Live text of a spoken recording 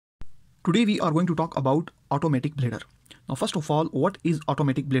Today we are going to talk about automatic bladder. Now first of all, what is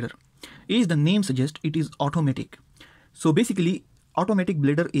automatic bladder? As the name suggests, it is automatic. So basically, automatic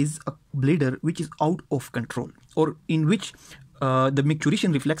bladder is a bladder which is out of control, or in which the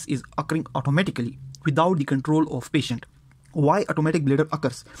micturition reflex is occurring automatically without the control of patient. Why automatic bladder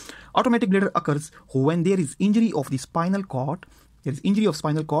occurs? Automatic bladder occurs when there is injury of the spinal cord. There is injury of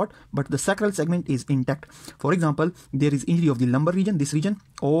spinal cord, but the sacral segment is intact. For example, there is injury of the lumbar region, this region,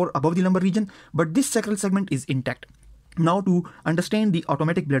 or above the lumbar region, but this sacral segment is intact. Now, to understand the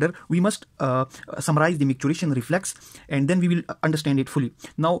automatic bladder, we must summarize the micturition reflex, and then we will understand it fully.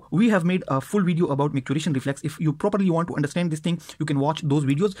 Now, we have made a full video about micturition reflex. If you properly want to understand this thing, you can watch those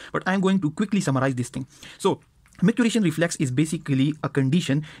videos, but I am going to quickly summarize this thing. So, micturition reflex is basically a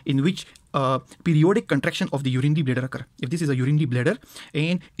condition in which periodic contraction of the urinary bladder occur. If this is a urinary bladder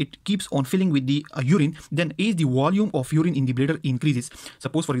and it keeps on filling with the urine, then as the volume of urine in the bladder increases,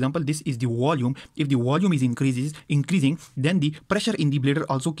 suppose for example this is the volume, if the volume is increasing, then the pressure in the bladder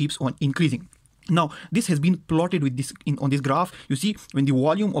also keeps on increasing. Now, this has been plotted with this on this graph. You see, when the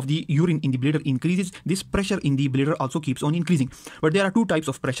volume of the urine in the bladder increases, this pressure in the bladder also keeps on increasing. But there are two types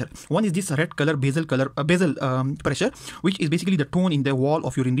of pressure. One is this red color basal pressure, which is basically the tone in the wall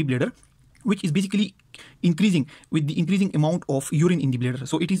of urinary bladder, which is basically increasing with the increasing amount of urine in the bladder.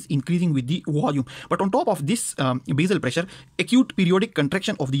 So it is increasing with the volume. But on top of this basal pressure, acute periodic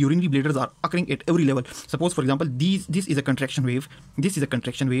contraction of the urinary bladders are occurring at every level. Suppose for example, this is a contraction wave, this is a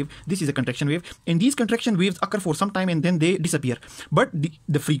contraction wave, this is a contraction wave, and these contraction waves occur for some time and then they disappear. But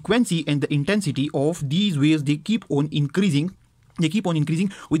the frequency and the intensity of these waves, they keep on increasing. They keep on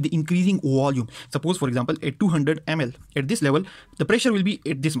increasing with the increasing volume. Suppose for example at 200 ml, at this level the pressure will be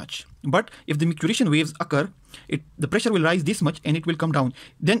at this much, but if the micturition waves occur, the pressure will rise this much and it will come down.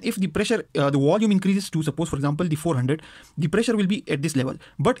 Then if the pressure, the volume increases to suppose for example the 400, the pressure will be at this level.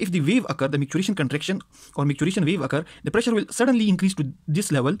 But if the wave occur, the micturition contraction or micturition wave occur, the pressure will suddenly increase to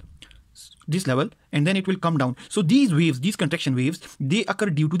this level, and then it will come down. So these waves, these contraction waves, they occur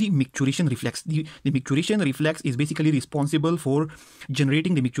due to the micturition reflex. The micturition reflex is basically responsible for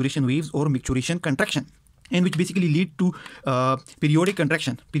generating the micturition waves or micturition contraction, and which basically lead to periodic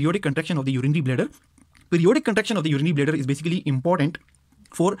contraction of the urinary bladder. Periodic contraction of the urinary bladder is basically important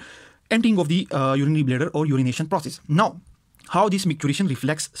for emptying of the urinary bladder or urination process. Now, how this micturition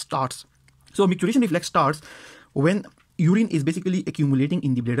reflex starts? So micturition reflex starts when urine is basically accumulating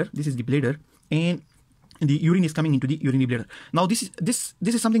in the bladder. This is the bladder, and the urine is coming into the urinary bladder. Now this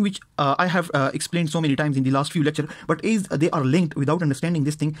is something which I have explained so many times in the last few lectures, but as they are linked, without understanding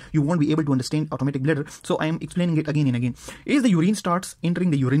this thing, you won't be able to understand automatic bladder. So I am explaining it again and again. As the urine starts entering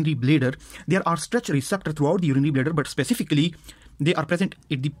the urinary bladder, there are stretch receptors throughout the urinary bladder, but specifically they are present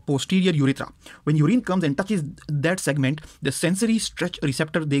at the posterior urethra. When urine comes and touches that segment, the sensory stretch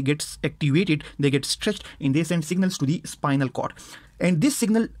receptor, they get activated, they get stretched, and they send signals to the spinal cord. And this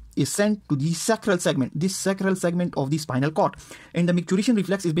signal is sent to the sacral segment, this sacral segment of the spinal cord. And the micturition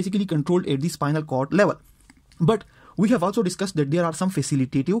reflex is basically controlled at the spinal cord level. But we have also discussed that there are some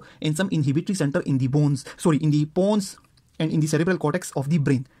facilitative and some inhibitory center in the bones, in the pons and in the cerebral cortex of the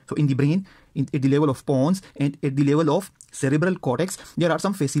brain. So in the brain, at the level of pons and at the level of cerebral cortex, there are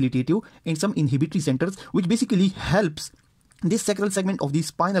some facilitative and some inhibitory centers which basically helps this sacral segment of the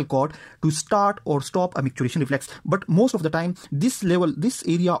spinal cord to start or stop a micturition reflex. But most of the time, this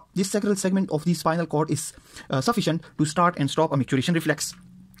sacral segment of the spinal cord is sufficient to start and stop a micturition reflex.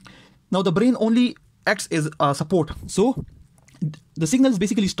 Now the brain only acts as a support. So the signals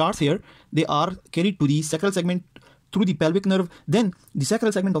basically starts here. They are carried to the sacral segment through the pelvic nerve. Then the sacral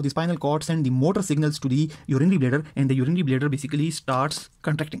segment of the spinal cord send the motor signals to the urinary bladder, and the urinary bladder basically starts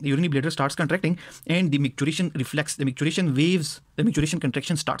contracting. The urinary bladder starts contracting, and the micturition reflex, the micturition waves, the micturition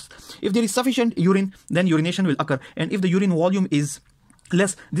contraction starts. If there is sufficient urine, then urination will occur, and if the urine volume is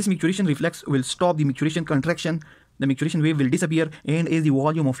less, this micturition reflex will stop the micturition contraction. The micturition wave will disappear, and as the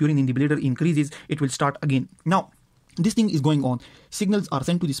volume of urine in the bladder increases, it will start again. Now, this thing is going on. Signals are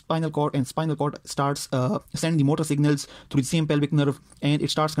sent to the spinal cord, and spinal cord starts send the motor signals through the same pelvic nerve, and it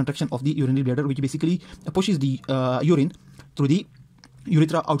starts contraction of the urinary bladder, which basically pushes the urine through the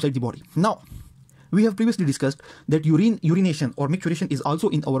urethra outside the body. Now, we have previously discussed that urination or micturition is also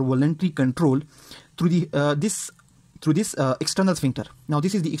in our voluntary control through the this external sphincter. Now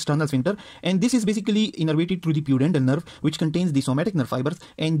this is the external sphincter, and this is basically innervated through the pudendal nerve, which contains the somatic nerve fibers,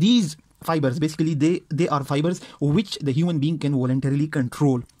 and these fibers basically they are fibers which the human being can voluntarily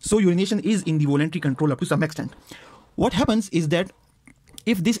control. So urination is in the voluntary control up to some extent. What happens is that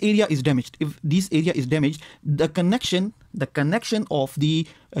if this area is damaged, the connection of the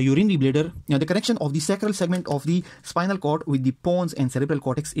urinary bladder, the connection of the sacral segment of the spinal cord with the pons and cerebral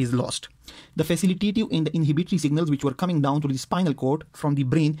cortex is lost. The facilitative and the inhibitory signals which were coming down to the spinal cord from the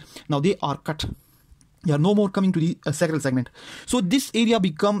brain, now they are cut. They are no more coming to the sacral segment. So this area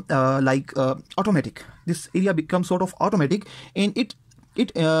become automatic. This area becomes sort of automatic, and it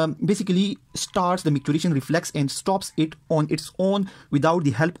basically starts the micturition reflex and stops it on its own without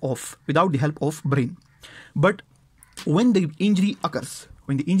the help of brain. But when the injury occurs,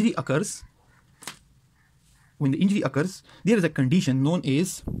 there is a condition known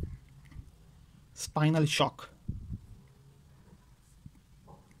as spinal shock.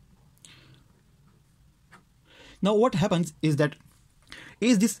 Now what happens is that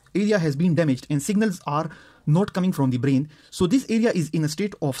as this area has been damaged and signals are not coming from the brain, so this area is in a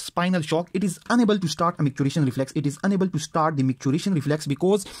state of spinal shock. It is unable to start a micturition reflex. It is unable to start the micturition reflex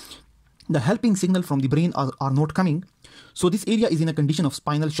because the helping signal from the brain are not coming. So this area is in a condition of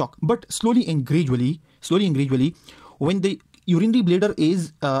spinal shock. But slowly and gradually, when the urinary bladder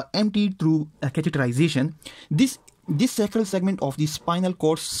is emptied through catheterization, this sacral segment of the spinal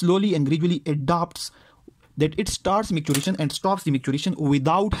cord slowly and gradually adapts that it starts micturition and stops the micturition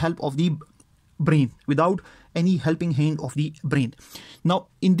without help of the brain, without any helping hand of the brain. Now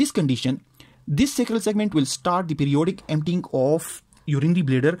in this condition, this sacral segment will start the periodic emptying of urinary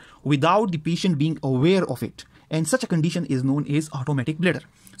bladder without the patient being aware of it, and such a condition is known as automatic bladder.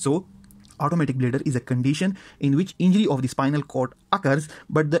 So automatic bladder is a condition in which injury of the spinal cord occurs,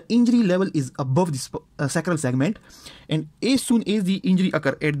 but the injury level is above the sacral segment, and as soon as the injury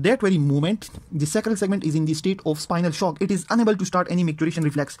occurs, at that very moment the sacral segment is in the state of spinal shock. It is unable to start any micturition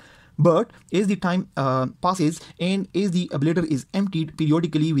reflex. But as the time passes and as the bladder is emptied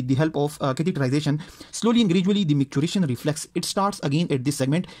periodically with the help of catheterization, slowly and gradually the micturition reflex, it starts again at this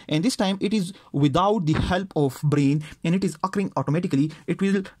segment, and this time it is without the help of brain, and it is occurring automatically. It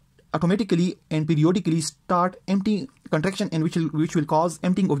will automatically and periodically start emptying contraction, and which will cause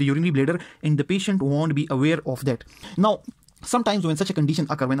emptying of the urinary bladder, and the patient won't be aware of that. Now sometimes when such a condition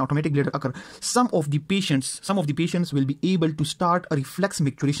occur, when automatic bladder occur, some of the patients will be able to start a reflex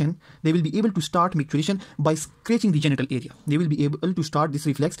micturition. They will be able to start micturition by scratching the genital area. They will be able to start this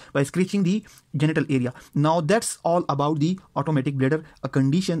reflex by scratching the genital area. Now that's all about the automatic bladder, a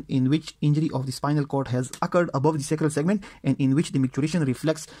condition in which injury of the spinal cord has occurred above the sacral segment, and in which the micturition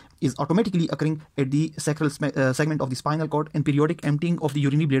reflex is automatically occurring at the sacral segment of the spinal cord, and periodic emptying of the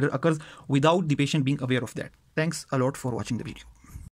urinary bladder occurs without the patient being aware of that. Thanks a lot for watching the video.